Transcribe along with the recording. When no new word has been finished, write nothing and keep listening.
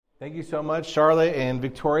Thank you so much, Charlotte and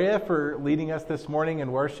Victoria, for leading us this morning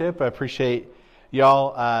in worship. I appreciate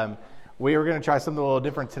y'all. We are going to try something a little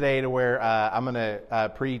different today to where I'm going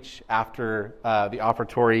to preach after the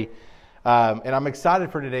offertory. And I'm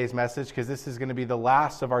excited for today's message because this is going to be the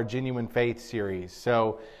last of our Genuine Faith series.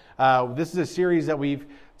 So this is a series that we've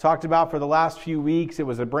talked about for the last few weeks. It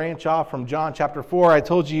was a branch off from John chapter 4. I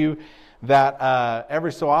told you that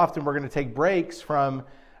every so often we're going to take breaks from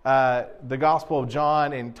the Gospel of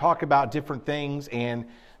John and talk about different things. And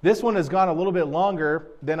this one has gone a little bit longer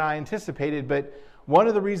than I anticipated, but one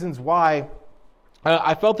of the reasons why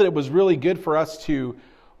I felt that it was really good for us to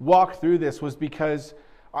walk through this was because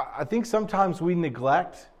I think sometimes we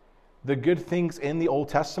neglect the good things in the Old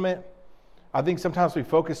Testament. I think sometimes we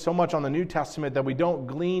focus so much on the New Testament that we don't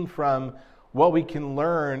glean from what we can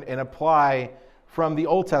learn and apply from the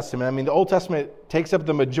Old Testament. I mean, the Old Testament takes up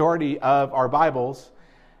the majority of our Bibles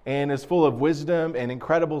and is full of wisdom and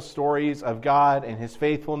incredible stories of God and His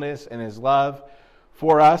faithfulness and His love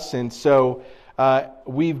for us. And so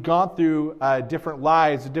we've gone through different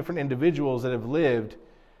lives of different individuals that have lived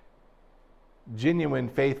genuine,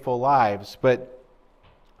 faithful lives. But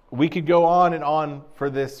we could go on and on for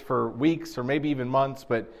this for weeks or maybe even months.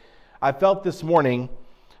 But I felt this morning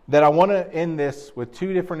that I want to end this with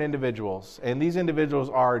two different individuals. And these individuals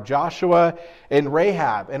are Joshua and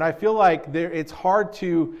Rahab. And I feel like it's hard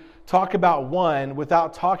to talk about one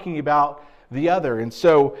without talking about the other. And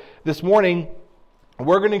so this morning,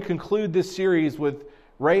 we're going to conclude this series with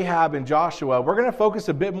Rahab and Joshua. We're going to focus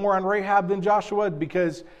a bit more on Rahab than Joshua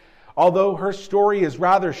because although her story is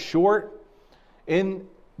rather short in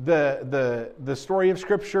the story of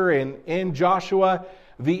Scripture and in Joshua,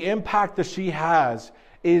 the impact that she has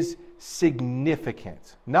is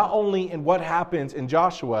significant, not only in what happens in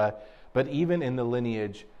Joshua, but even in the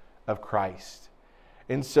lineage of Christ.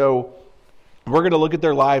 And so we're going to look at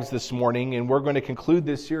their lives this morning, and we're going to conclude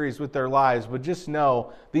this series with their lives. But just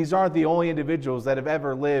know, these aren't the only individuals that have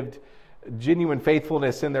ever lived genuine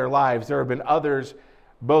faithfulness in their lives. There have been others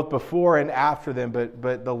both before and after them,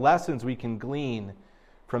 but the lessons we can glean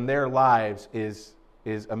from their lives is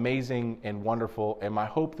amazing and wonderful. And my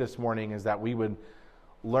hope this morning is that we would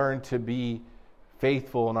learn to be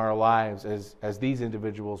faithful in our lives as these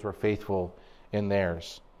individuals were faithful in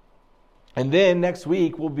theirs. And then next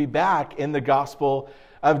week, we'll be back in the Gospel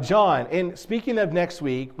of John. And speaking of next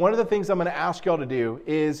week, one of the things I'm going to ask y'all to do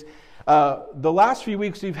is the last few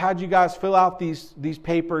weeks we've had you guys fill out these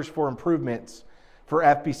papers for improvements for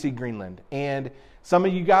FBC Greenland. And some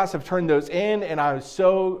of you guys have turned those in, and I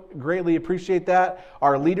so greatly appreciate that.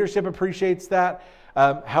 Our leadership appreciates that.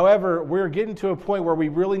 However, we're getting to a point where we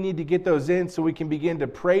really need to get those in so we can begin to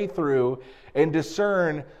pray through and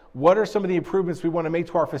discern what are some of the improvements we want to make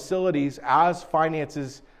to our facilities as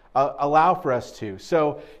finances allow for us to.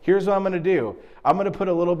 So here's what I'm going to do. I'm going to put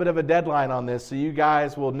a little bit of a deadline on this so you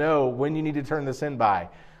guys will know when you need to turn this in by.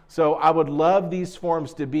 So I would love these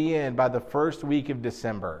forms to be in by the first week of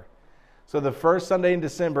December. So the first Sunday in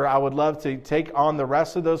December, I would love to take on the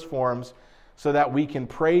rest of those forms so that we can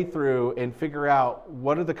pray through and figure out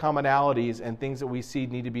what are the commonalities and things that we see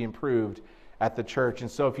need to be improved at the church.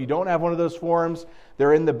 And so if you don't have one of those forms,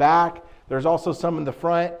 they're in the back. There's also some in the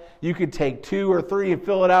front. You could take 2 or 3 and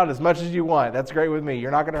fill it out as much as you want. That's great with me.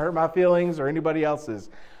 You're not going to hurt my feelings or anybody else's.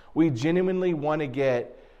 We genuinely want to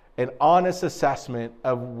get an honest assessment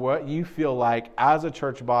of what you feel like as a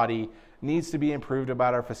church body needs to be improved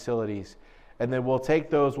about our facilities. And then we'll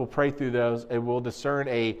take those, we'll pray through those, and we'll discern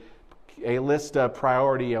a list of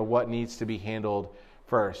priority of what needs to be handled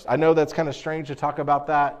first. I know that's kind of strange to talk about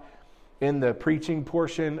that in the preaching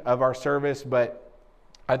portion of our service, but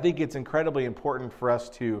I think it's incredibly important for us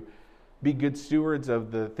to be good stewards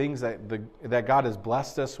of the things that God has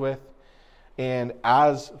blessed us with. And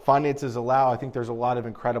as finances allow, I think there's a lot of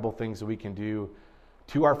incredible things that we can do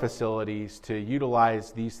to our facilities to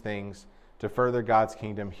utilize these things to further God's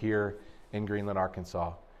kingdom here in Greenland,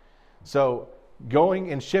 Arkansas. So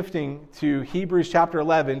going and shifting to Hebrews chapter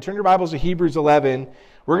 11, turn your Bibles to Hebrews 11.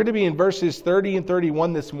 We're going to be in verses 30 and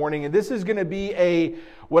 31 this morning, and this is going to be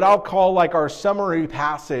what I'll call like our summary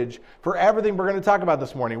passage for everything we're going to talk about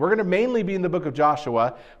this morning. We're going to mainly be in the book of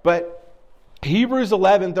Joshua, but Hebrews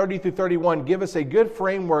 11, 30 through 31 give us a good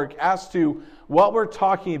framework as to what we're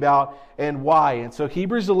talking about and why. And so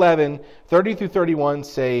Hebrews 11, 30 through 31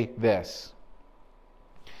 say this: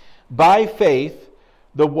 By faith,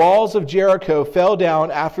 the walls of Jericho fell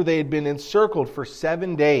down after they had been encircled for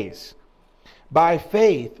 7 days. By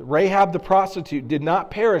faith, Rahab the prostitute did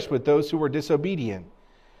not perish with those who were disobedient,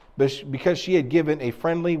 because she had given a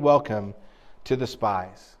friendly welcome to the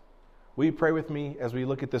spies. Will you pray with me as we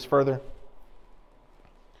look at this further?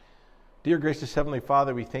 Dear gracious Heavenly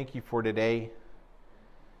Father, we thank you for today.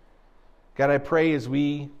 God, I pray as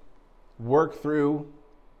we work through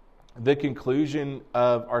the conclusion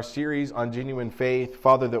of our series on genuine faith,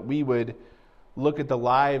 Father, that we would look at the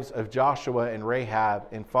lives of Joshua and Rahab,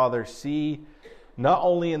 and Father, see not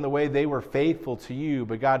only in the way they were faithful to you,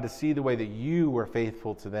 but God, to see the way that you were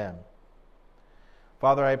faithful to them.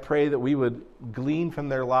 Father, I pray that we would glean from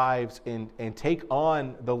their lives and take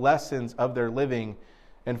on the lessons of their living,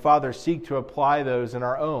 and Father, seek to apply those in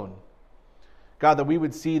our own. God, that we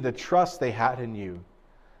would see the trust they had in you.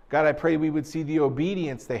 God, I pray we would see the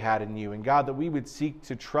obedience they had in you. And God, that we would seek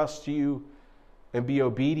to trust you and be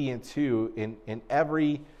obedient to in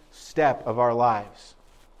every step of our lives.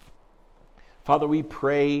 Father, we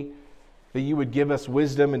pray that you would give us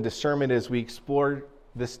wisdom and discernment as we explore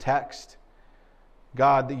this text.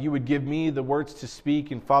 God, that you would give me the words to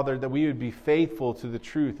speak, and Father, that we would be faithful to the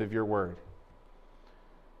truth of your word.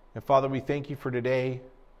 And Father, we thank you for today,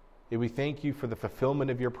 and we thank you for the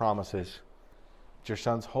fulfillment of your promises. In your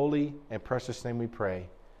Son's holy and precious name we pray.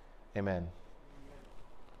 Amen.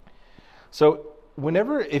 So,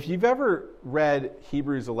 if you've ever read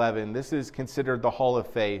Hebrews 11, this is considered the Hall of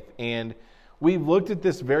Faith. And we've looked at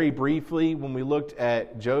this very briefly when we looked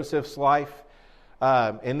at Joseph's life.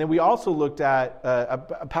 And then we also looked at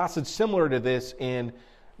a passage similar to this in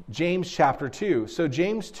James chapter 2. So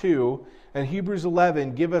James 2 and Hebrews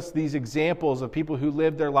 11 give us these examples of people who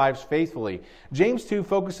lived their lives faithfully. James 2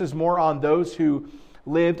 focuses more on those who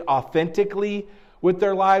lived authentically with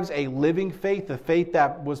their lives, a living faith, a faith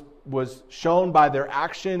that was shown by their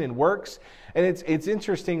action and works. And it's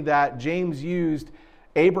interesting that James used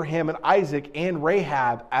Abraham and Isaac and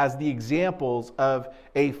Rahab as the examples of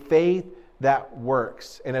a faith that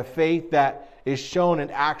works and a faith that is shown in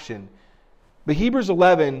action. But Hebrews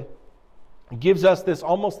 11 gives us this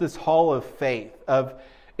hall of faith of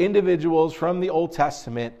individuals from the Old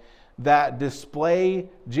Testament that display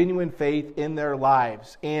genuine faith in their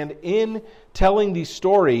lives. And in telling these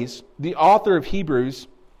stories, the author of Hebrews,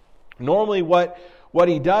 normally what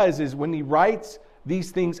he does is when he writes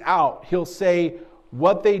these things out, he'll say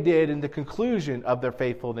what they did in the conclusion of their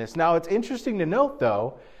faithfulness. Now, it's interesting to note,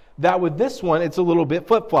 though, that with this one, it's a little bit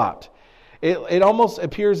flip-flopped. It almost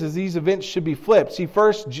appears as these events should be flipped. See,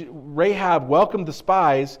 first, Rahab welcomed the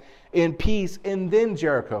spies in peace, and then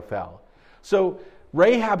Jericho fell. So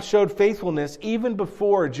Rahab showed faithfulness even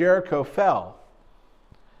before Jericho fell.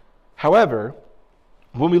 However,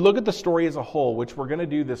 when we look at the story as a whole, which we're going to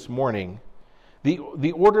do this morning, the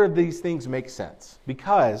order of these things makes sense.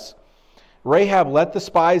 Because Rahab let the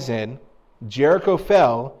spies in, Jericho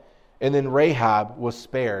fell, and then Rahab was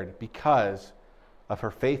spared because of her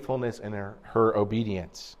faithfulness and her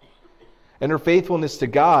obedience. And her faithfulness to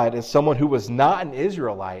God as someone who was not an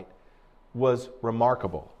Israelite was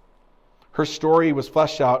remarkable. Her story was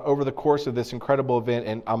fleshed out over the course of this incredible event,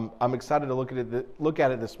 and I'm excited to look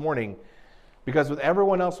at it this morning, because with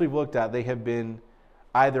everyone else we've looked at, they have been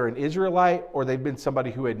either an Israelite or they've been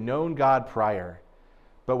somebody who had known God prior.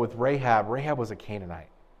 But with Rahab was a Canaanite.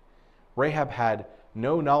 Rahab had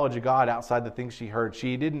no knowledge of God outside the things she heard.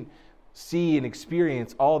 She didn't see and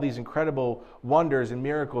experience all these incredible wonders and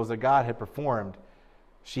miracles that God had performed.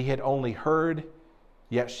 She had only heard,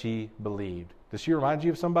 yet she believed. Does she remind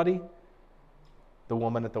you of somebody? The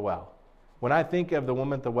woman at the well. When I think of the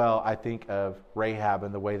woman at the well, I think of Rahab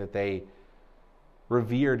and the way that they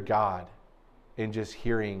revered God in just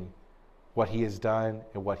hearing what he has done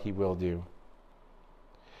and what he will do.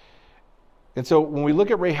 And so when we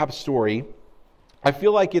look at Rahab's story, I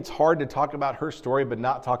feel like it's hard to talk about her story but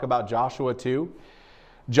not talk about Joshua too.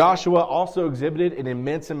 Joshua also exhibited an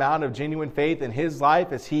immense amount of genuine faith in his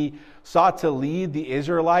life as he sought to lead the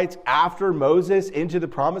Israelites after Moses into the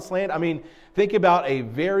promised land. I mean, think about a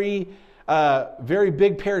very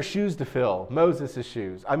big pair of shoes to fill, Moses'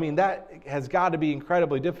 shoes. I mean, that has got to be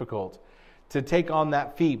incredibly difficult to take on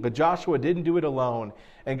that feat. But Joshua didn't do it alone,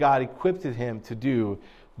 and God equipped him to do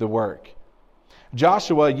the work.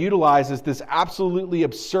 Joshua utilizes this absolutely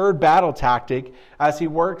absurd battle tactic as he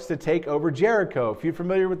works to take over Jericho. If you're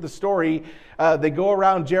familiar with the story, they go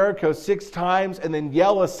around Jericho 6 times and then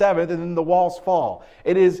yell a 7th, and then the walls fall.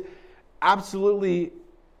 It is absolutely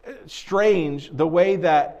strange the way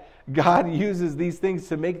that God uses these things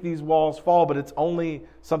to make these walls fall, but it's only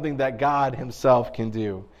something that God himself can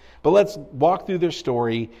do. But let's walk through their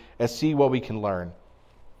story and see what we can learn.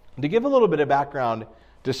 To give a little bit of background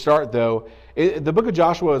to start, though, the book of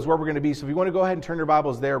Joshua is where we're going to be. So if you want to go ahead and turn your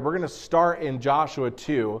Bibles there, we're going to start in Joshua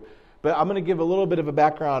 2. But I'm going to give a little bit of a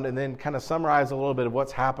background and then kind of summarize a little bit of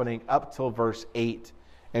what's happening up till verse 8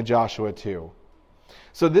 in Joshua 2.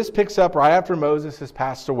 So this picks up right after Moses has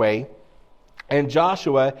passed away. And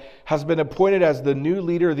Joshua has been appointed as the new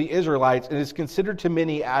leader of the Israelites and is considered to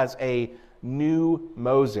many as a new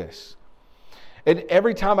Moses. And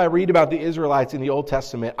every time I read about the Israelites in the Old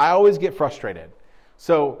Testament, I always get frustrated.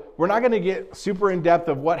 So we're not going to get super in depth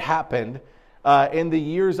of what happened in the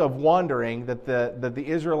years of wandering that the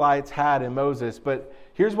Israelites had in Moses. But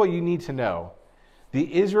here's what you need to know.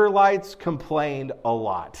 The Israelites complained a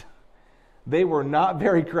lot. They were not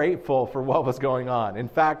very grateful for what was going on. In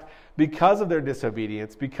fact, because of their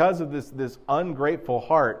disobedience, because of this ungrateful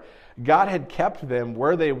heart, God had kept them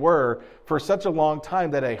where they were for such a long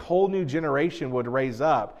time that a whole new generation would raise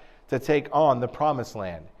up to take on the promised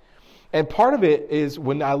land. And part of it is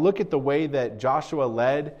when I look at the way that Joshua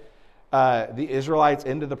led the Israelites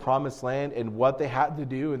into the promised land and what they had to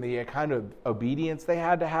do and the kind of obedience they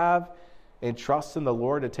had to have and trust in the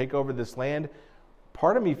Lord to take over this land,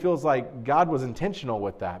 part of me feels like God was intentional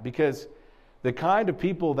with that, because the kind of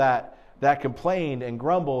people that complained and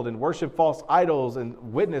grumbled and worshiped false idols and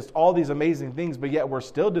witnessed all these amazing things, but yet were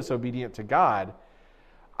still disobedient to God,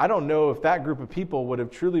 I don't know if that group of people would have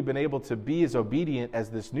truly been able to be as obedient as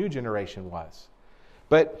this new generation was.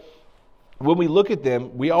 But when we look at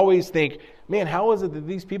them, we always think, man, how is it that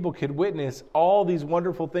these people could witness all these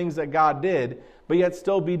wonderful things that God did, but yet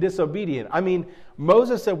still be disobedient? I mean,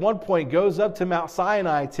 Moses at one point goes up to Mount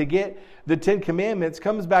Sinai to get the 10 Commandments,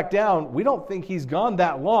 comes back down. We don't think he's gone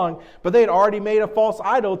that long, but they had already made a false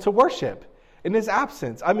idol to worship in his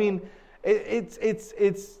absence. I mean, it's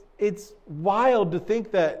wild to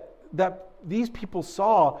think that these people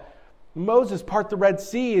saw Moses part the Red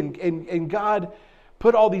Sea and God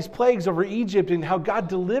put all these plagues over Egypt and how God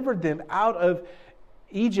delivered them out of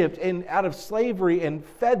Egypt and out of slavery and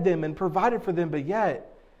fed them and provided for them, but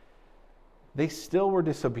yet they still were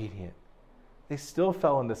disobedient. They still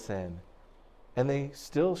fell into sin, and they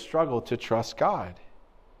still struggled to trust God.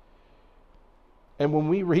 And when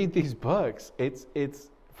we read these books, it's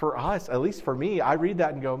for us, at least for me, I read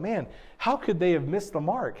that and go, man, how could they have missed the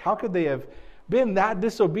mark? How could they have been that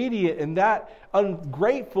disobedient and that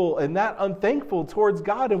ungrateful and that unthankful towards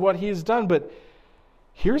God and what he has done? But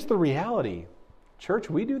here's the reality. Church,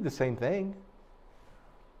 we do the same thing.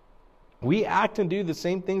 We act and do the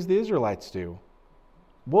same things the Israelites do.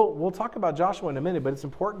 We'll talk about Joshua in a minute, but it's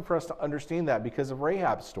important for us to understand that because of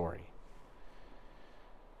Rahab's story.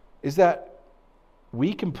 Is that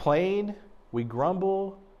we complain, we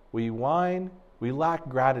grumble, we whine, we lack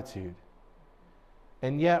gratitude.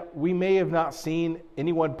 And yet we may have not seen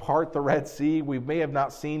anyone part the Red Sea. We may have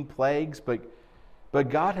not seen plagues, but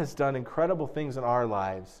God has done incredible things in our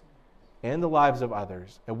lives and the lives of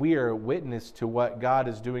others. And we are a witness to what God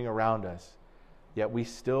is doing around us. Yet we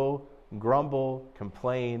still grumble,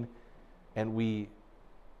 complain, and we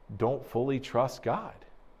don't fully trust God.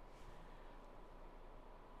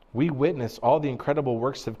 We witness all the incredible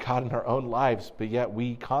works of God in our own lives, but yet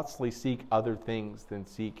we constantly seek other things than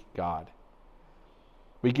seek God.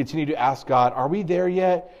 We continue to ask God, are we there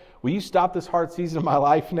yet? Will you stop this hard season of my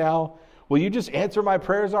life now? Will you just answer my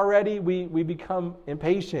prayers already? We become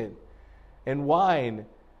impatient and whine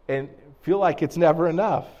and feel like it's never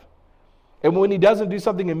enough. And when he doesn't do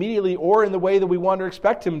something immediately or in the way that we want or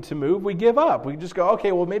expect him to move, we give up. We just go,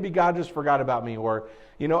 okay, well, maybe God just forgot about me, or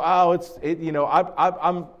I'm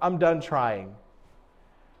done trying.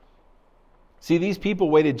 See, these people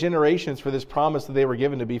waited generations for this promise that they were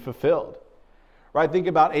given to be fulfilled. Right? Think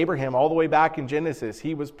about Abraham all the way back in Genesis.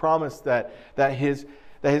 He was promised that his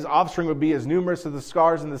offspring would be as numerous as the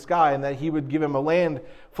stars in the sky, and that he would give him a land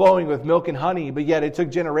flowing with milk and honey. But yet it took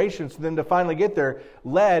generations for them to finally get there,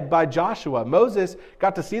 led by Joshua. Moses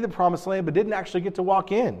got to see the promised land, but didn't actually get to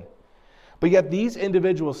walk in. But yet these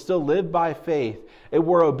individuals still lived by faith and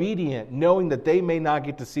were obedient, knowing that they may not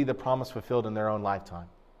get to see the promise fulfilled in their own lifetime.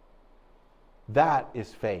 That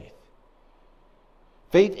is faith.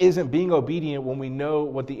 Faith isn't being obedient when we know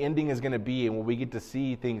what the ending is going to be and when we get to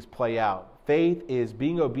see things play out. Faith is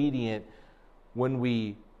being obedient when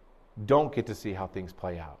we don't get to see how things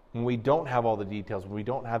play out, when we don't have all the details, when we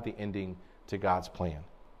don't have the ending to God's plan.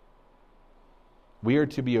 We are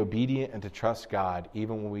to be obedient and to trust God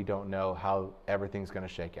even when we don't know how everything's going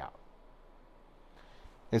to shake out.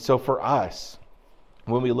 And so for us,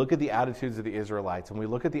 when we look at the attitudes of the Israelites and we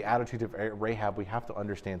look at the attitude of Rahab, we have to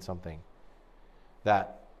understand something.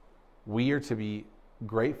 That we are to be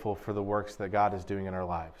grateful for the works that God is doing in our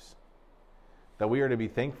lives. That we are to be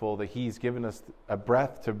thankful that he's given us a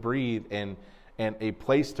breath to breathe and a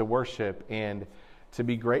place to worship, and to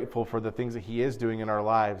be grateful for the things that he is doing in our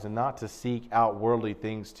lives, and not to seek out worldly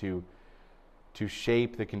things to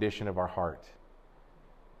shape the condition of our heart.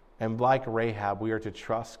 And like Rahab, we are to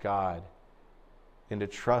trust God and to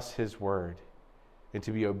trust his word and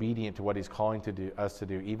to be obedient to what he's calling us to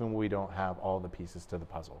do, even when we don't have all the pieces to the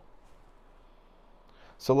puzzle.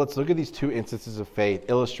 So let's look at these two instances of faith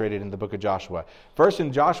illustrated in the book of Joshua. First,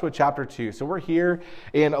 in Joshua chapter 2. So we're here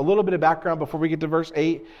in a little bit of background before we get to verse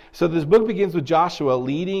 8. So this book begins with Joshua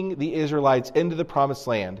leading the Israelites into the promised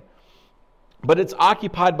land. But it's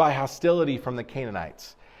occupied by hostility from the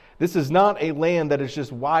Canaanites. This is not a land that is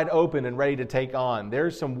just wide open and ready to take on.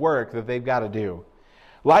 There's some work that they've got to do.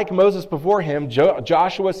 Like Moses before him,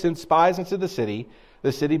 Joshua sent spies into the city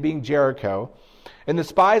being Jericho. And the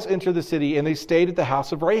spies entered the city, and they stayed at the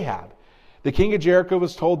house of Rahab. The king of Jericho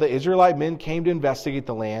was told that Israelite men came to investigate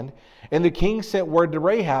the land, and the king sent word to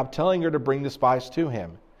Rahab, telling her to bring the spies to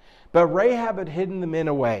him. But Rahab had hidden the men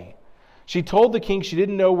away. She told the king she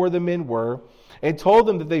didn't know where the men were, and told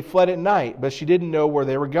them that they fled at night, but she didn't know where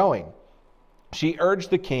they were going. She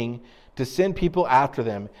urged the king to send people after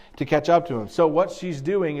them to catch up to him. So what she's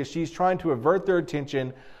doing is she's trying to avert their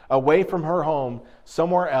attention away from her home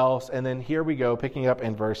somewhere else. And then here we go, picking up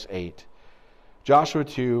in verse 8. Joshua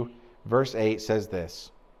 2, verse 8 says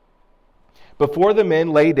this. Before the men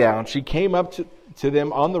lay down, she came up to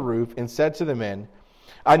them on the roof and said to the men,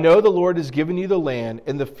 I know the Lord has given you the land,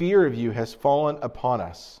 and the fear of you has fallen upon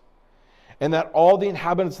us, and that all the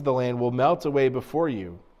inhabitants of the land will melt away before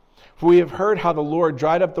you. For we have heard how the Lord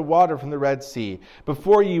dried up the water from the Red Sea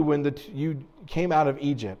before you when you came out of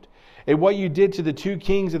Egypt, and what you did to the two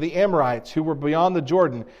kings of the Amorites who were beyond the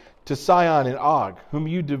Jordan, to Sihon and Og, whom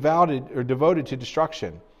you devoted to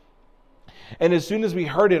destruction. And as soon as we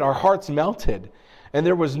heard it, our hearts melted, and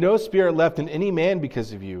there was no spirit left in any man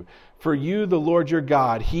because of you. For you, the Lord your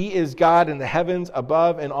God, He is God in the heavens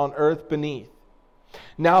above and on earth beneath.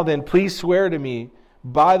 Now then, please swear to me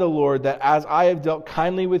by the Lord that as I have dealt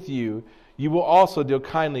kindly with you, you will also deal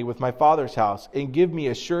kindly with my father's house, and give me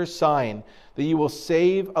a sure sign that you will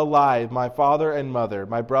save alive my father and mother,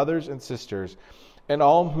 my brothers and sisters, and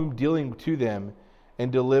all whom dealing to them,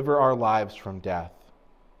 and deliver our lives from death.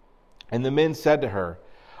 And the men said to her,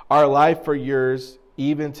 Our life for yours,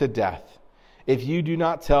 even to death. If you do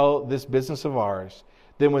not tell this business of ours,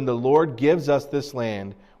 then when the Lord gives us this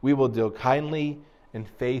land, we will deal kindly and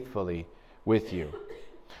faithfully with you.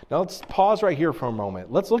 Now let's pause right here for a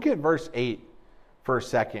moment. Let's look at verse 8 for a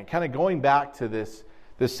second, kind of going back to this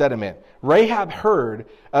sentiment. Rahab heard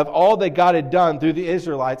of all that God had done through the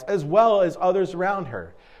Israelites as well as others around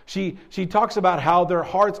her. She talks about how their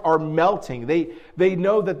hearts are melting. They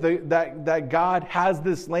know that God has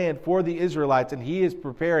this land for the Israelites, and He is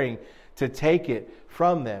preparing to take it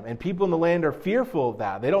from them. And people in the land are fearful of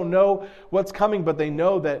that. They don't know what's coming, but they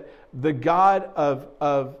know that the God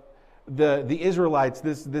of the Israelites,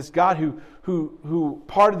 this God who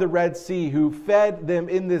parted the Red Sea, who fed them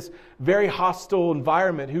in this very hostile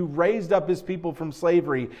environment, who raised up His people from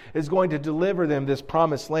slavery, is going to deliver them this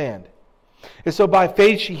promised land. And so by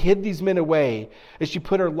faith she hid these men away, as she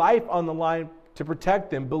put her life on the line to protect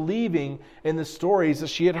them, believing in the stories that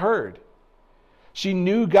she had heard. She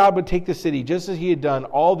knew God would take the city just as He had done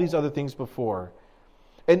all these other things before.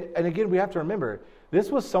 And again, we have to remember, this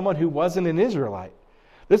was someone who wasn't an Israelite.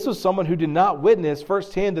 This was someone who did not witness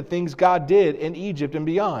firsthand the things God did in Egypt and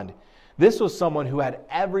beyond. This was someone who had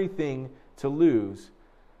everything to lose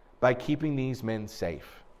by keeping these men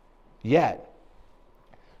safe. Yet,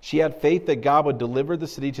 she had faith that God would deliver the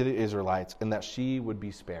city to the Israelites and that she would be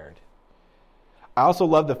spared. I also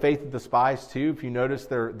love the faith of the spies too. If you notice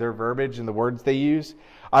their verbiage and the words they use.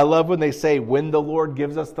 I love when they say, when the Lord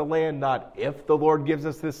gives us the land, not if the Lord gives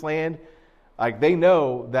us this land. Like, they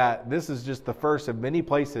know that this is just the first of many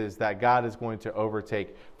places that God is going to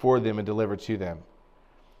overtake for them and deliver to them.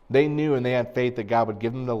 They knew and they had faith that God would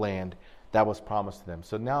give them the land that was promised to them.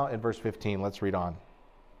 So now in verse 15, let's read on.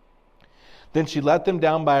 Then she let them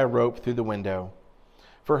down by a rope through the window,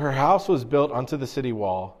 for her house was built unto the city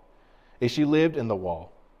wall, and she lived in the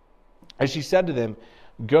wall. And she said to them,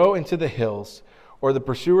 Go into the hills, or the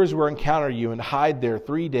pursuers will encounter you, and hide there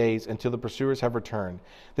 3 days until the pursuers have returned.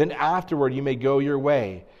 Then afterward you may go your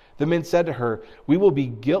way. The men said to her, We will be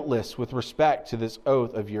guiltless with respect to this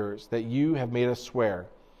oath of yours that you have made us swear.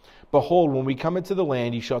 Behold, when we come into the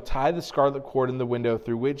land, you shall tie the scarlet cord in the window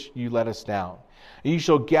through which you let us down. And you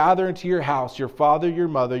shall gather into your house your father, your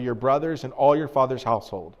mother, your brothers, and all your father's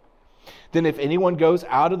household. Then if anyone goes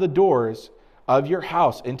out of the doors of your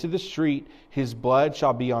house into the street, his blood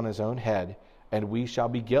shall be on his own head, and we shall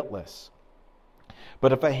be guiltless.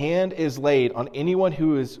 But if a hand is laid on anyone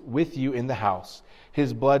who is with you in the house,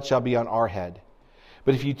 his blood shall be on our head.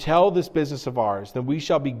 But if you tell this business of ours, then we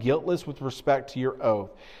shall be guiltless with respect to your oath,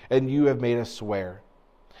 and you have made us swear.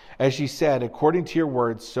 As she said, according to your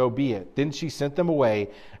words, so be it. Then she sent them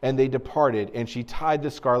away, and they departed, and she tied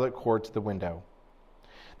the scarlet cord to the window.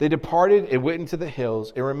 They departed and went into the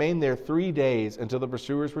hills, and remained there 3 days until the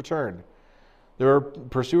pursuers returned. The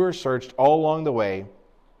pursuers searched all along the way,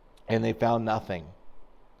 and they found nothing.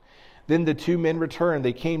 Then the 2 men returned.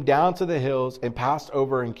 They came down to the hills and passed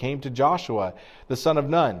over and came to Joshua, the son of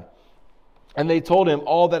Nun. And they told him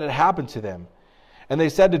all that had happened to them. And they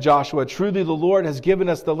said to Joshua, truly the Lord has given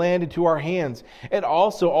us the land into our hands, and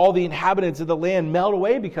also all the inhabitants of the land melt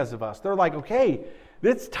away because of us. They're like, okay,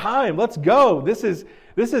 it's time. Let's go. This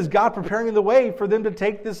is God preparing the way for them to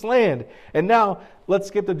take this land. And now let's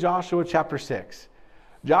skip to Joshua chapter 6.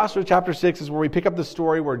 Joshua chapter 6 is where we pick up the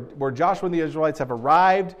story where Joshua and the Israelites have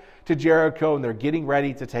arrived to Jericho and they're getting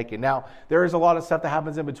ready to take it. Now, there is a lot of stuff that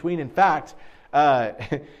happens in between. In fact,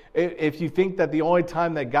 if you think that the only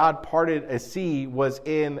time that God parted a sea was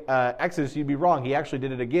in Exodus, you'd be wrong. He actually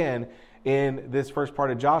did it again in this first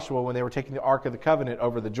part of Joshua when they were taking the Ark of the Covenant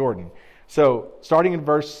over the Jordan. So, starting in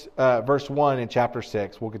verse 1 in chapter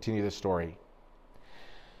 6, we'll continue this story.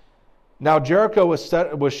 Now Jericho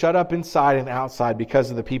was shut up inside and outside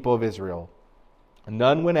because of the people of Israel.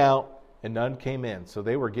 None went out and none came in, so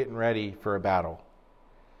they were getting ready for a battle.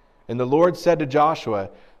 And the Lord said to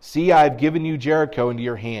Joshua, see, I have given you Jericho into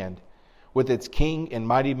your hand, with its king and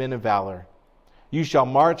mighty men of valor. You shall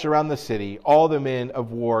march around the city, all the men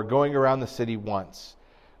of war going around the city once.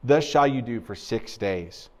 Thus shall you do for 6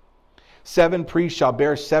 days. 7 priests shall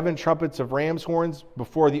bear 7 trumpets of ram's horns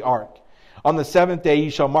before the ark. On the 7th day you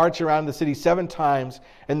shall march around the city 7 times,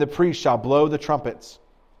 and the priests shall blow the trumpets.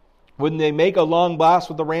 When they make a long blast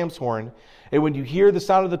with the ram's horn, and when you hear the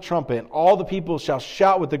sound of the trumpet, all the people shall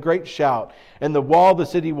shout with a great shout, and the wall of the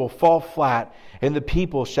city will fall flat, and the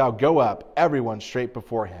people shall go up, everyone straight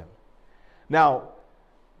before him. Now,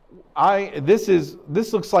 this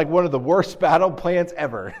looks like one of the worst battle plans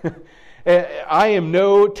ever. I am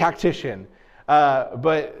no tactician,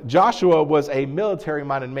 but Joshua was a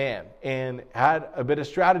military-minded man and had a bit of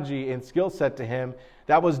strategy and skill set to him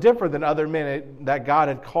that was different than other men that God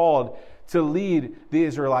had called to lead the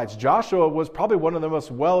Israelites. Joshua was probably one of the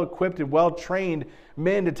most well-equipped and well-trained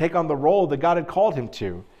men to take on the role that God had called him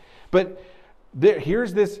to. But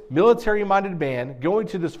here's this military-minded man going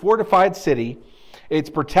to this fortified city. It's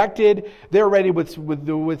protected. They're ready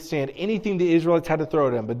to withstand anything the Israelites had to throw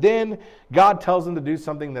at them. But then God tells them to do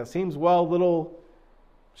something that seems, well, a little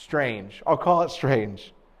strange. I'll call it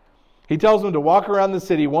strange. He tells them to walk around the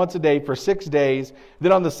city once a day for 6 days.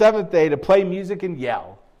 Then on the 7th day to play music and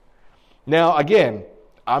yell. Now, again,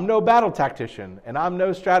 I'm no battle tactician and I'm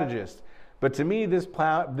no strategist. But to me, this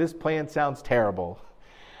plan sounds terrible.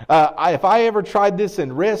 If I ever tried this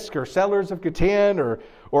in Risk or Settlers of Catan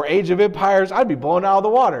or Age of Empires, I'd be blown out of the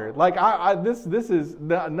water. Like this is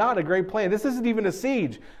not a great plan. This isn't even a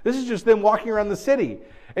siege. This is just them walking around the city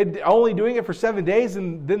and only doing it for 7 days,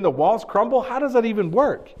 and then the walls crumble. How does that even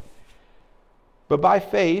work? But by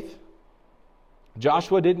faith,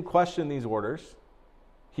 Joshua didn't question these orders.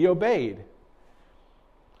 He obeyed,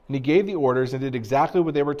 and he gave the orders and did exactly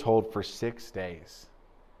what they were told for 6 days.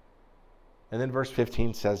 And then verse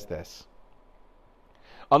 15 says this.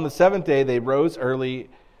 On the 7th day they rose early,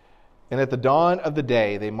 and at the dawn of the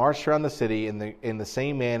day they marched around the city in the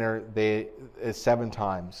same manner 7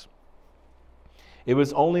 times. It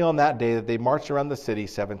was only on that day that they marched around the city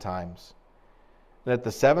 7 times. And at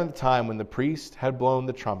the 7th time, when the priest had blown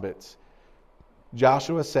the trumpets,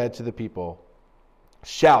 Joshua said to the people,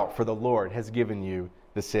 shout, for the Lord has given you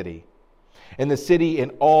the city. And the city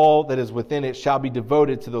and all that is within it shall be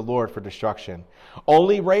devoted to the Lord for destruction.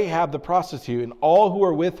 Only Rahab the prostitute and all who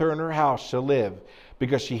are with her in her house shall live,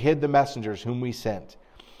 because she hid the messengers whom we sent.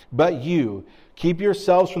 But you, keep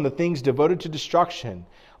yourselves from the things devoted to destruction,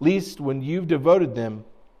 lest when you've devoted them,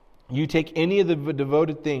 you take any of the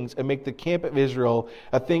devoted things and make the camp of Israel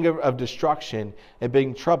a thing of destruction and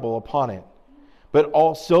bring trouble upon it. But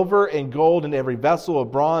all silver and gold and every vessel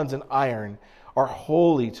of bronze and iron are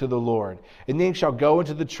holy to the Lord, and they shall go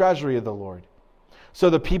into the treasury of the Lord. So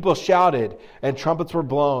the people shouted, and trumpets were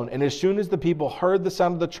blown. And as soon as the people heard the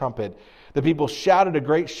sound of the trumpet, the people shouted a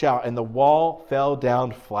great shout, and the wall fell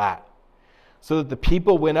down flat. So that the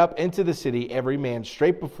people went up into the city, every man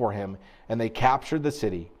straight before him, and they captured the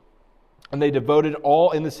city. And they devoted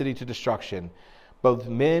all in the city to destruction, both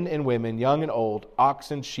men and women, young and old,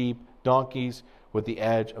 oxen, sheep, donkeys, with the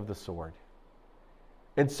edge of the sword.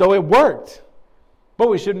 And so it worked. But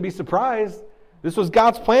we shouldn't be surprised. This was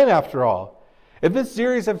God's plan after all. If this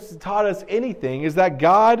series has taught us anything, is that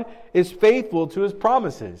God is faithful to his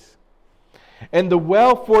promises. And the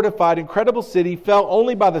well-fortified, incredible city fell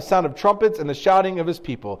only by the sound of trumpets and the shouting of his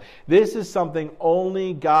people. This is something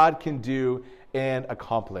only God can do and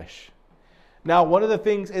accomplish. Now, one of the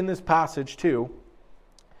things in this passage, too,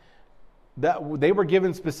 that they were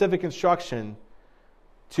given specific instruction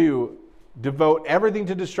to devote everything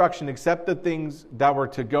to destruction except the things that were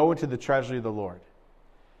to go into the treasury of the Lord.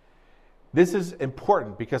 This is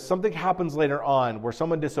important because something happens later on where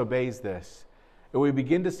someone disobeys this. And we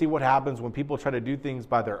begin to see what happens when people try to do things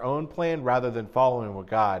by their own plan rather than following what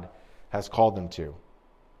God has called them to.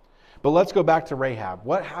 But let's go back to Rahab.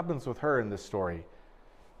 What happens with her in this story?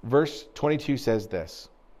 Verse 22 says this.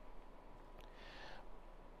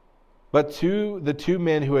 But to the two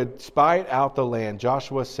men who had spied out the land,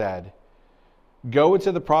 Joshua said, "Go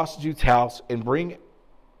into the prostitute's house and bring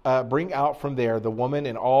out from there the woman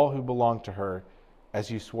and all who belong to her,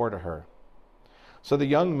 as you swore to her." So the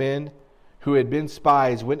young men who had been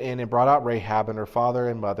spies went in and brought out Rahab and her father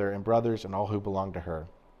and mother and brothers and all who belonged to her.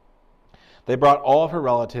 They brought all of her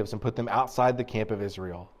relatives and put them outside the camp of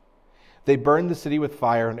Israel. They burned the city with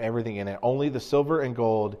fire and everything in it. Only the silver and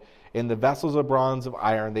gold and the vessels of bronze of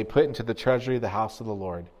iron they put into the treasury of the house of the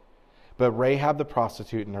Lord. But Rahab the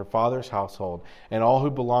prostitute and her father's household and all who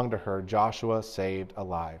belonged to her, Joshua saved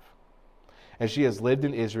alive. And she has lived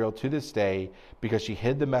in Israel to this day because she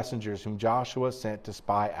hid the messengers whom Joshua sent to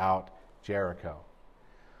spy out Jericho.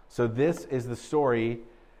 So this is the story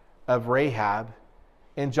of Rahab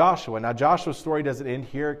and Joshua. Now Joshua's story doesn't end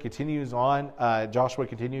here. It continues on. Joshua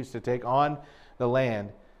continues to take on the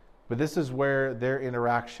land. But this is where their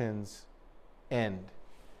interactions end.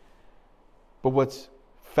 But what's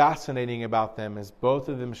fascinating about them is both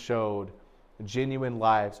of them showed genuine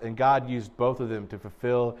lives, and God used both of them to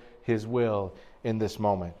fulfill his will in this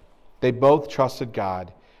moment. They both trusted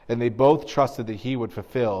God, and they both trusted that he would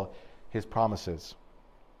fulfill his promises.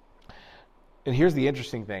 And here's the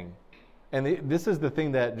interesting thing, and this is the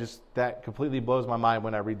thing that completely blows my mind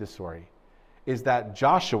when I read this story, is that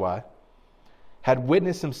Joshua had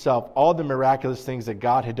witnessed himself all the miraculous things that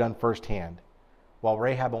God had done firsthand, while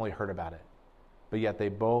Rahab only heard about it. But yet they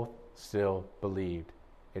both still believed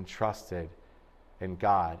and trusted in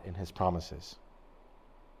God and his promises.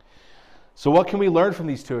 So what can we learn from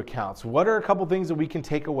these two accounts? What are a couple things that we can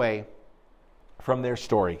take away from their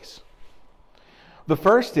stories? The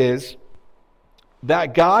first is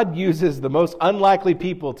that God uses the most unlikely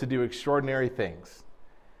people to do extraordinary things.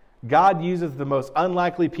 God uses the most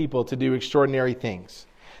unlikely people to do extraordinary things.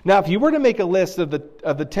 Now, if you were to make a list of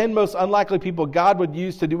the 10 most unlikely people God would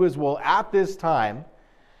use to do his will at this time,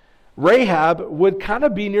 Rahab would kind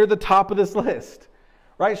of be near the top of this list.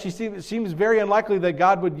 Right? It seems very unlikely that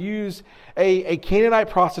God would use a Canaanite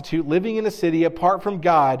prostitute living in a city apart from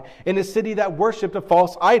God, in a city that worshipped a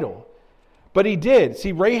false idol. But he did.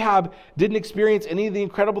 See, Rahab didn't experience any of the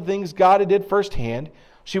incredible things God did firsthand.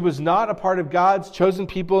 She was not a part of God's chosen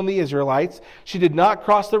people in the Israelites. She did not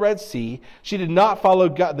cross the Red Sea. She did not follow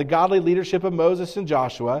the godly leadership of Moses and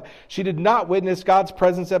Joshua. She did not witness God's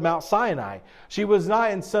presence at Mount Sinai. She was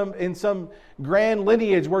not in some grand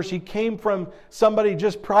lineage where she came from somebody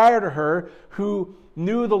just prior to her who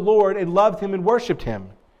knew the Lord and loved him and worshiped him.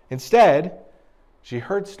 Instead, she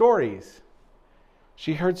heard stories.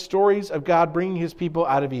 She heard stories of God bringing his people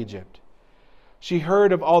out of Egypt. She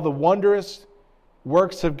heard of all the wondrous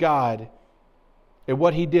works of God and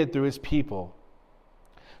what he did through his people.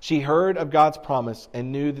 She heard of God's promise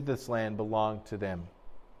and knew that this land belonged to them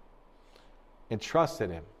and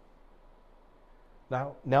trusted him.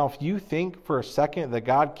 Now, if you think for a second that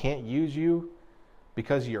God can't use you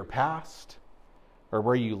because of your past or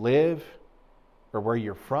where you live or where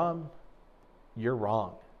you're from, you're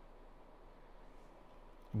wrong.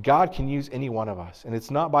 God can use any one of us, and it's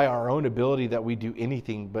not by our own ability that we do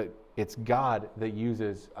anything, but it's God that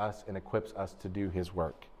uses us and equips us to do his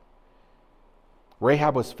work.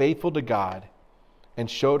 Rahab was faithful to God and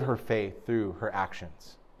showed her faith through her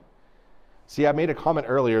actions. See, I made a comment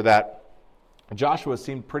earlier that Joshua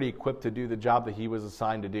seemed pretty equipped to do the job that he was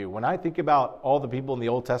assigned to do. When I think about all the people in the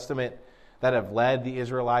Old Testament that have led the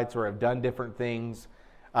Israelites or have done different things,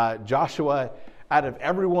 Joshua, out of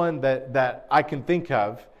everyone that I can think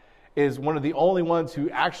of, is one of the only ones who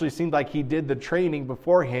actually seemed like he did the training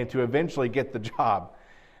beforehand to eventually get the job.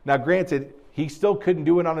 Now, granted, he still couldn't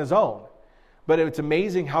do it on his own. But it's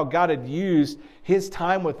amazing how God had used his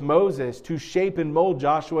time with Moses to shape and mold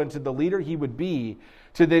Joshua into the leader he would be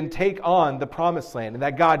to then take on the promised land. And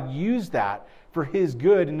that God used that for his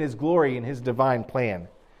good and his glory and his divine plan.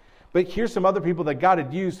 But here's some other people that God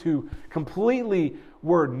had used who completely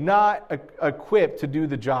were not equipped to do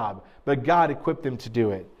the job. But God equipped them to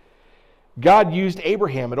do it. God used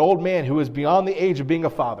Abraham, an old man who was beyond the age of being a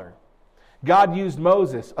father. God used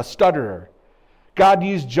Moses, a stutterer. God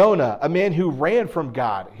used Jonah, a man who ran from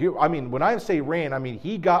God. When I say ran,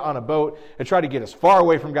 he got on a boat and tried to get as far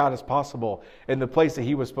away from God as possible in the place that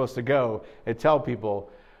he was supposed to go and tell people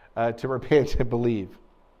to repent and believe.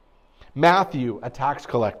 Matthew, a tax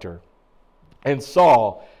collector. And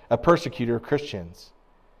Saul, a persecutor of Christians.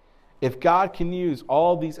 If God can use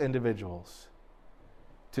all these individuals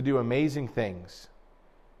to do amazing things,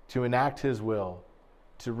 to enact his will,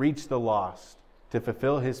 to reach the lost, to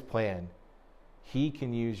fulfill his plan, he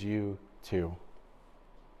can use you too.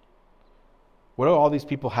 What do all these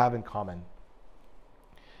people have in common?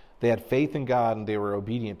 They had faith in God and they were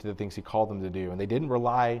obedient to the things he called them to do. And they didn't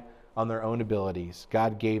rely on their own abilities.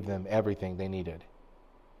 God gave them everything they needed.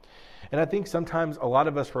 And I think sometimes a lot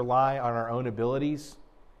of us rely on our own abilities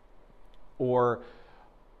or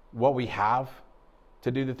what we have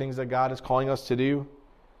to do the things that God is calling us to do.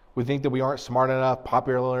 We think that we aren't smart enough,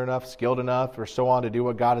 popular enough, skilled enough, or so on to do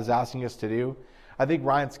what God is asking us to do. I think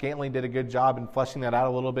Ryan Scantling did a good job in fleshing that out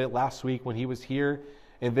a little bit last week when he was here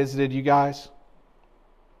and visited you guys.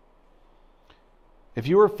 If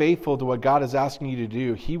you are faithful to what God is asking you to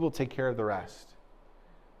do, he will take care of the rest.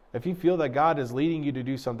 If you feel that God is leading you to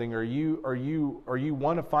do something, or you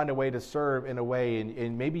want to find a way to serve in a way,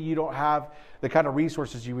 and maybe you don't have the kind of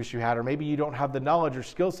resources you wish you had, or maybe you don't have the knowledge or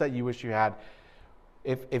skill set you wish you had,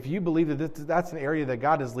 if you believe that that's an area that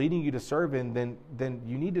God is leading you to serve in, then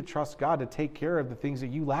you need to trust God to take care of the things that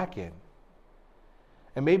you lack in.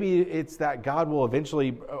 And maybe it's that God will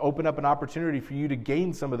eventually open up an opportunity for you to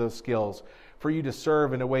gain some of those skills, for you to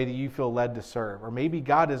serve in a way that you feel led to serve. Or maybe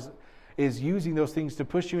God is using those things to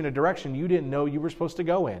push you in a direction you didn't know you were supposed to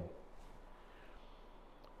go in.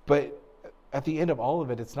 But at the end of all of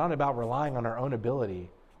it, it's not about relying on our own ability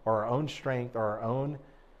or our own strength or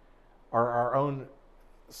our own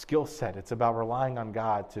skill set. It's about relying on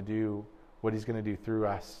God to do what he's going to do through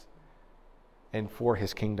us and for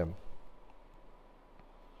his kingdom.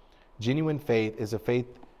 Genuine faith is a faith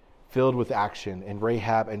filled with action, and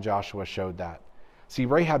Rahab and Joshua showed that. See,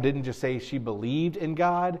 Rahab didn't just say she believed in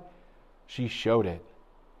God, she showed it.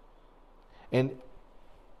 And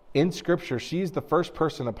in Scripture, she's the first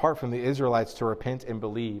person apart from the Israelites to repent and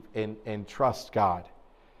believe and trust God.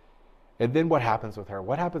 And then what happens with her?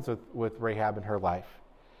 What happens with Rahab in her life?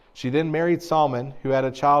 She then married Solomon, who had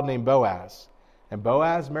a child named Boaz. And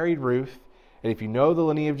Boaz married Ruth. And if you know the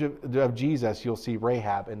lineage of Jesus, you'll see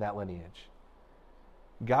Rahab in that lineage.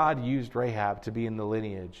 God used Rahab to be in the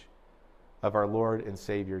lineage of our Lord and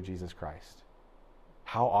Savior, Jesus Christ.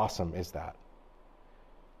 How awesome is that?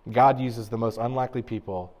 God uses the most unlikely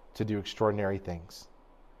people to do extraordinary things.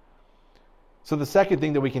 So the second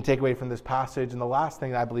thing that we can take away from this passage, and the last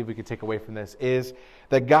thing that I believe we can take away from this, is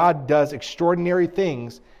that God does extraordinary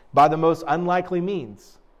things by the most unlikely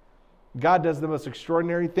means. God does the most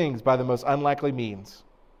extraordinary things by the most unlikely means.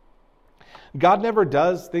 God never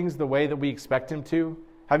does things the way that we expect him to.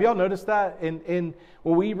 Have y'all noticed that? In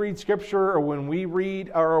when we read Scripture, or when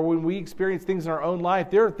we experience things in our own life,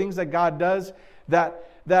 there are things that God does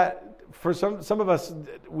that for some of us,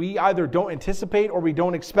 we either don't anticipate or we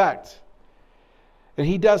don't expect. And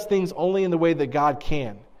he does things only in the way that God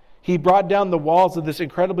can. He brought down the walls of this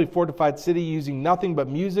incredibly fortified city using nothing but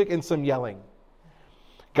music and some yelling.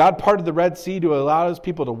 God parted the Red Sea to allow his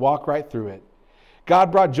people to walk right through it.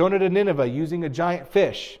 God brought Jonah to Nineveh using a giant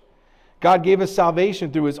fish. God gave us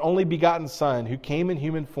salvation through his only begotten Son, who came in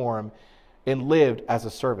human form and lived as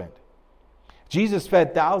a servant. Jesus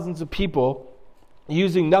fed thousands of people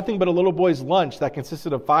using nothing but a little boy's lunch that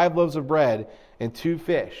consisted of 5 loaves of bread and 2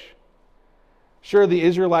 fish. Sure, the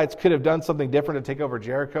Israelites could have done something different to take over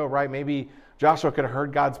Jericho, right? Maybe Joshua could have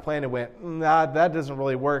heard God's plan and went, nah, that doesn't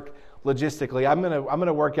really work logistically. I'm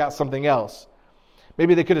gonna work out something else.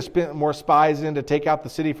 Maybe they could have spent more spies in to take out the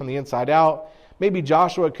city from the inside out. Maybe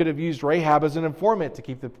Joshua could have used Rahab as an informant to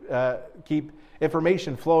keep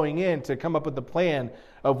information flowing in to come up with the plan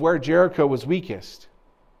of where Jericho was weakest.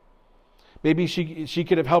 Maybe she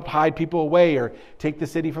could have helped hide people away or take the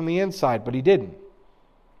city from the inside, but he didn't.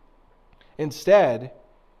 Instead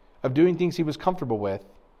of doing things he was comfortable with,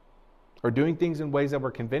 or doing things in ways that were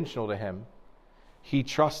conventional to him, he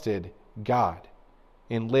trusted God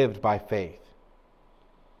and lived by faith.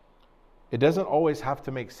 It doesn't always have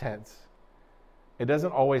to make sense. It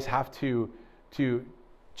doesn't always have to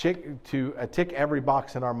tick every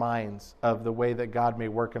box in our minds of the way that God may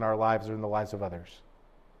work in our lives or in the lives of others.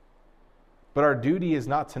 But our duty is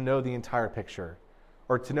not to know the entire picture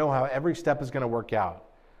or to know how every step is going to work out.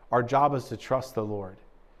 Our job is to trust the Lord.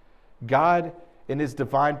 God in his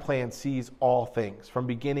divine plan, sees all things from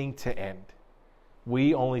beginning to end.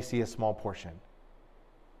 We only see a small portion.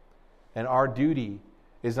 And our duty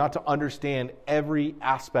is not to understand every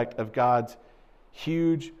aspect of God's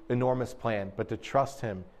huge, enormous plan, but to trust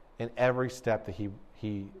him in every step that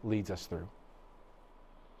he leads us through.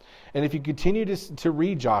 And if you continue to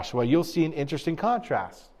read Joshua, you'll see an interesting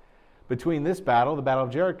contrast between this battle, the Battle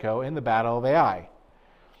of Jericho, and the Battle of Ai.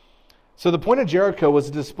 So the point of Jericho was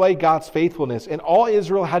to display God's faithfulness, and all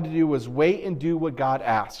Israel had to do was wait and do what God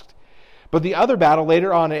asked. But the other battle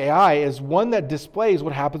later on in Ai is one that displays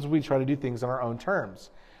what happens when we try to do things on our own terms.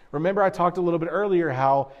 Remember, I talked a little bit earlier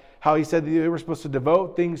how he said that they were supposed to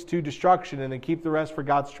devote things to destruction and then keep the rest for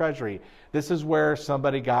God's treasury. This is where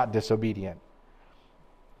somebody got disobedient.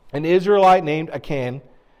 An Israelite named Achan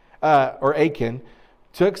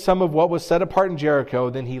took some of what was set apart in Jericho,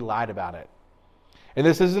 then he lied about it. And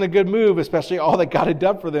this isn't a good move, especially all that God had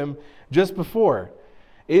done for them just before.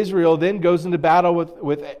 Israel then goes into battle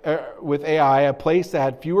with Ai, a place that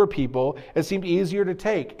had fewer people. It seemed easier to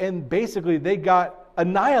take. And basically they got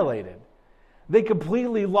annihilated. They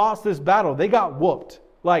completely lost this battle. They got whooped.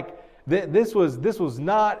 Like this was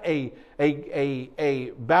not a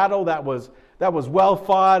battle that was well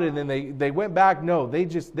fought and then they went back. No,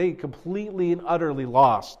 they completely and utterly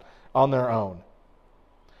lost on their own.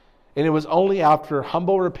 And it was only after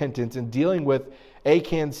humble repentance and dealing with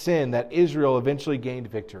Achan's sin that Israel eventually gained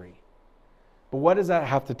victory. But what does that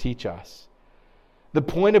have to teach us? The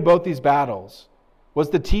point of both these battles was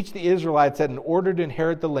to teach the Israelites that in order to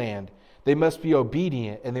inherit the land, they must be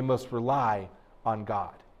obedient and they must rely on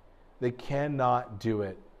God. They cannot do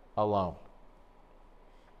it alone.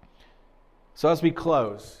 So as we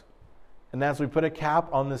close, and as we put a cap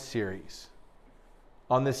on this series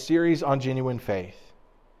on genuine faith,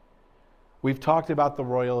 we've talked about the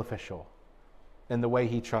royal official and the way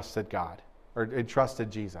he trusted God, or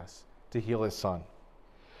trusted Jesus to heal his son.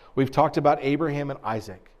 We've talked about Abraham and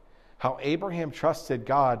Isaac, how Abraham trusted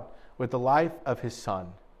God with the life of his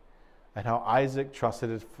son, and how Isaac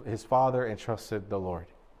trusted his father and trusted the Lord.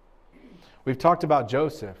 We've talked about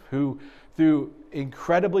Joseph, who through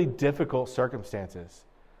incredibly difficult circumstances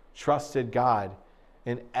trusted God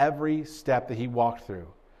in every step that he walked through.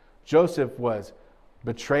 Joseph was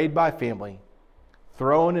betrayed by family,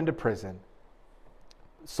 thrown into prison,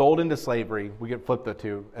 sold into slavery. We could flip the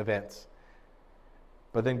two events.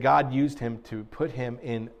 But then God used him to put him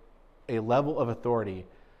in a level of authority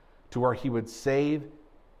to where he would save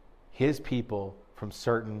his people from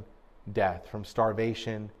certain death, from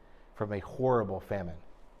starvation, from a horrible famine.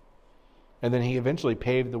 And then he eventually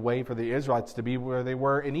paved the way for the Israelites to be where they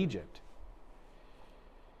were in Egypt.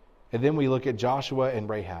 And then we look at Joshua and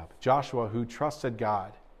Rahab. Joshua, who trusted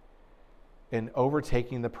God in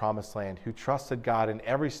overtaking the promised land, who trusted God in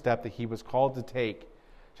every step that he was called to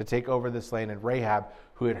take over this land. And Rahab,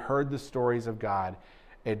 who had heard the stories of God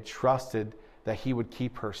and trusted that he would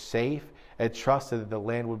keep her safe and trusted that the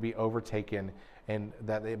land would be overtaken and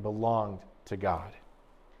that it belonged to God.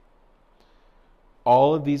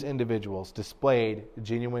 All of these individuals displayed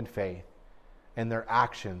genuine faith, and their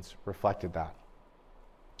actions reflected that.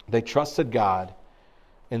 They trusted God,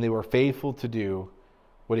 and they were faithful to do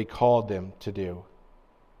what he called them to do.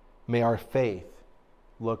 May our faith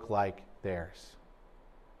look like theirs.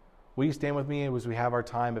 Will you stand with me as we have our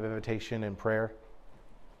time of invitation and prayer?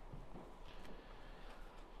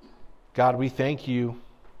 God, we thank you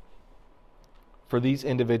for these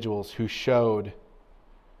individuals who showed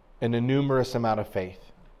an innumerous amount of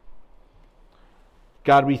faith.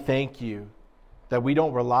 God, we thank you that we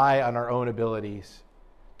don't rely on our own abilities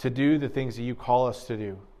to do the things that you call us to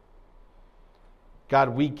do. God,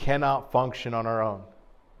 we cannot function on our own.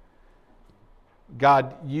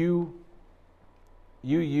 God, you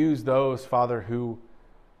use those, Father, who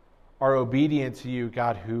are obedient to you,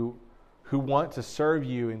 God, who want to serve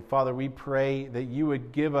you. And Father, we pray that you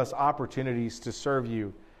would give us opportunities to serve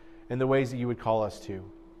you in the ways that you would call us to.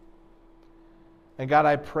 And God,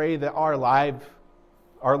 I pray that our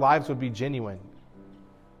lives would be genuine,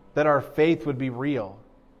 that our faith would be real.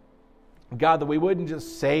 God, that we wouldn't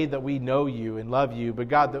just say that we know you and love you, but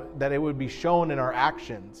God, that it would be shown in our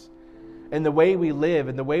actions, in the way we live,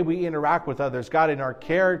 in the way we interact with others. God, in our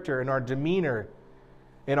character, in our demeanor,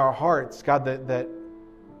 in our hearts. God, that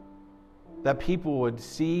people would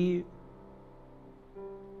see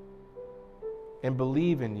and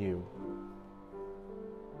believe in you.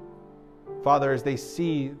 Father, as they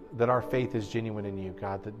see that our faith is genuine in you,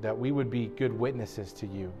 God, that we would be good witnesses to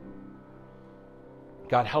you.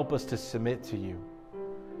 God, help us to submit to you.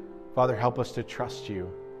 Father, help us to trust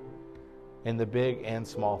you in the big and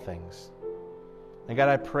small things. And God,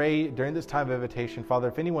 I pray during this time of invitation, Father,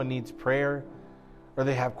 if anyone needs prayer or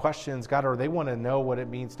they have questions, God, or they want to know what it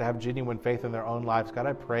means to have genuine faith in their own lives, God,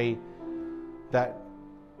 I pray that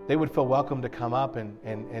they would feel welcome to come up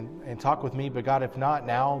and talk with me. But God, if not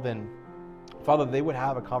now, then Father, they would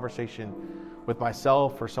have a conversation with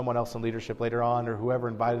myself or someone else in leadership later on, or whoever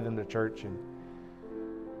invited them to church. And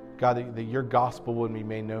God, that your gospel would be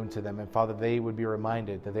made known to them. And Father, they would be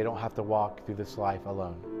reminded that they don't have to walk through this life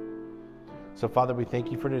alone. So Father, we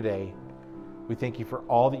thank you for today. We thank you for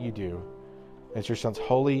all that you do. It's your Son's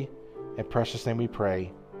holy and precious name we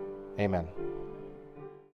pray. Amen.